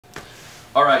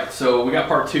All right, so we got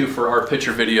part 2 for our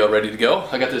pitcher video ready to go.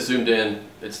 I got this zoomed in.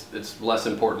 It's less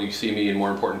important you see me and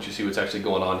more important you see what's actually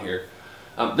going on here.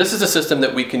 This is a system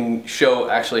that we can show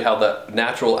actually how the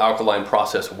natural alkaline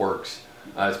process works.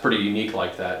 It's pretty unique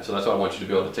like that, so that's what I want you to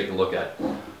be able to take a look at.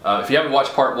 If you haven't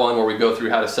watched part 1 where we go through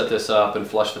how to set this up and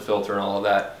flush the filter and all of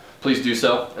that, please do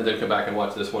so, and then come back and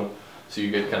watch this one so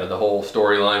you get kind of the whole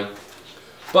storyline.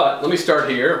 But let me start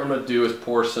here. What I'm going to do is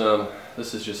pour some,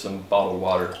 this is just some bottled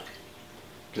water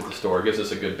at the store. It gives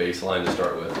us a good baseline to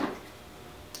start with.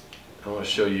 I want to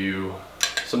show you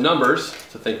some numbers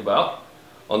to think about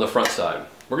on the front side.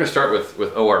 We're going to start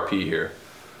with ORP here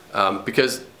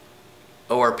because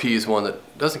ORP is one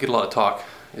that doesn't get a lot of talk.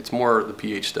 It's more the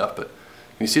pH stuff, but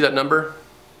can you see that number?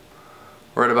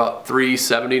 We're at about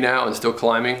 370 now and still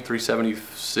climbing,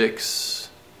 376,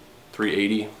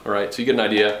 380. All right, so you get an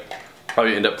idea.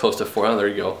 Probably end up close to 4. Oh, there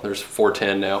you go. There's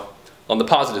 410 now. On the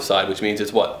positive side, which means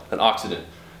it's what? An oxidant.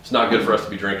 It's not good for us to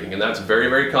be drinking, and that's very,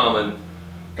 very common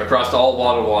across all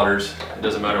bottled waters. It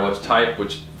doesn't matter which type,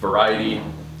 which variety,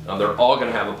 they're all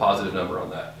going to have a positive number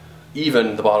on that,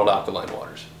 even the bottled alkaline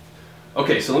waters.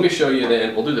 Okay, so let me show you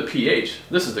then, we'll do the pH.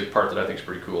 This is the part that I think is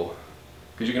pretty cool,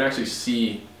 because you can actually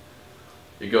see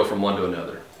it go from one to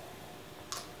another.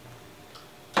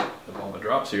 Have all my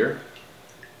drops here.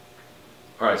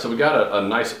 All right, so we got a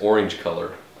nice orange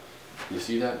color. You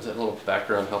see that? Does that little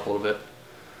background help a little bit?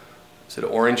 Is it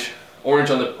orange? Orange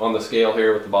on the scale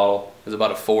here with the bottle is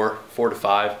about a 4 to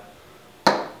 5.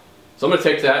 So I'm going to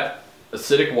take that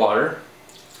acidic water,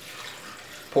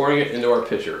 pouring it into our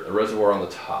pitcher, a reservoir on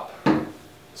the top.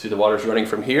 See the water's running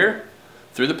from here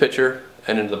through the pitcher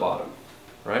and into the bottom,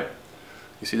 right?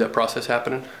 You see that process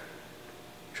happening?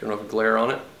 Sure don't have a glare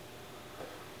on it.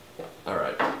 All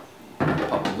right,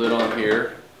 pop the lid on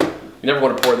here. You never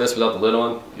want to pour this without the lid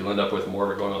on. You'll end up with more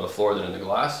of it going on the floor than in the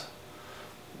glass.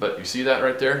 But you see that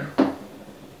right there?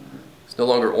 It's no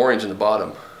longer orange in the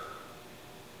bottom.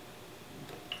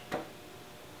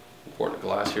 Pour in the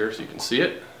glass here so you can see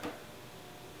it.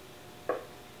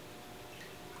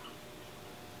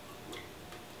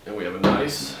 And we have a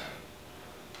nice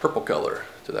purple color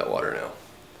to that water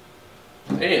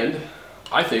now. And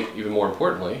I think even more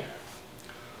importantly,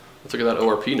 let's look at that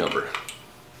ORP number.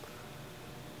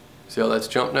 See how that's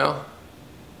jumped now?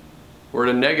 We're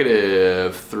at a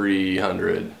negative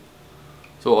 300.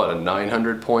 So what, a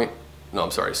 900 point, no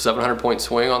I'm sorry, 700 point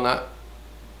swing on that.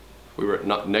 We were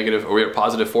at negative, or we were at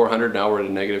positive 400, now we're at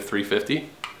a negative 350.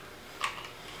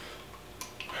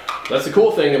 That's the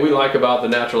cool thing that we like about the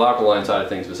natural alkaline side of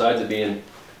things, besides it being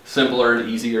simpler and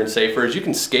easier and safer, is you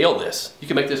can scale this. You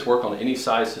can make this work on any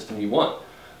size system you want.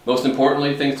 Most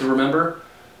importantly, things to remember,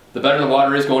 the better the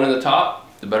water is going in the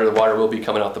top, the better the water will be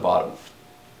coming out the bottom.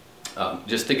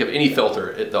 Just think of any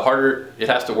filter. The harder it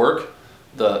has to work,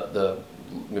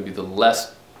 maybe the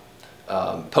less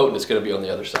potent it's going to be on the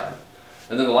other side.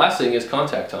 And then the last thing is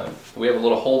contact time. We have a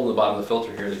little hole in the bottom of the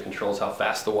filter here that controls how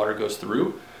fast the water goes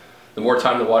through. The more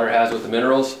time the water has with the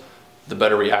minerals, the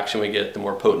better reaction we get, the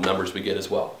more potent numbers we get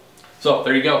as well. So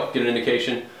there you go, get an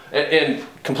indication. And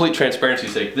complete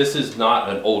transparency's sake, this is not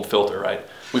an old filter, right?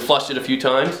 We flushed it a few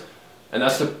times, and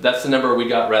that's the number we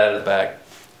got right out of the bag.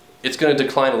 It's going to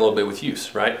decline a little bit with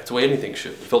use, right? It's the way anything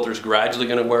should. The filter's gradually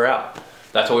going to wear out.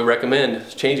 That's why we recommend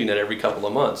changing it every couple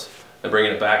of months and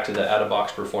bringing it back to the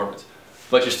out-of-box performance.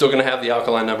 But you're still going to have the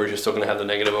alkaline numbers, you're still going to have the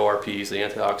negative ORPs, the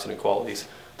antioxidant qualities.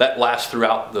 That lasts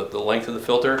throughout the length of the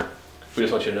filter. We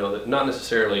just want you to know that not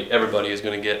necessarily everybody is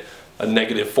going to get a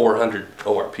negative 400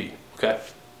 ORP, okay?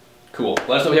 Cool.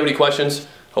 Let us know if you have any questions.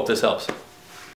 Hope this helps.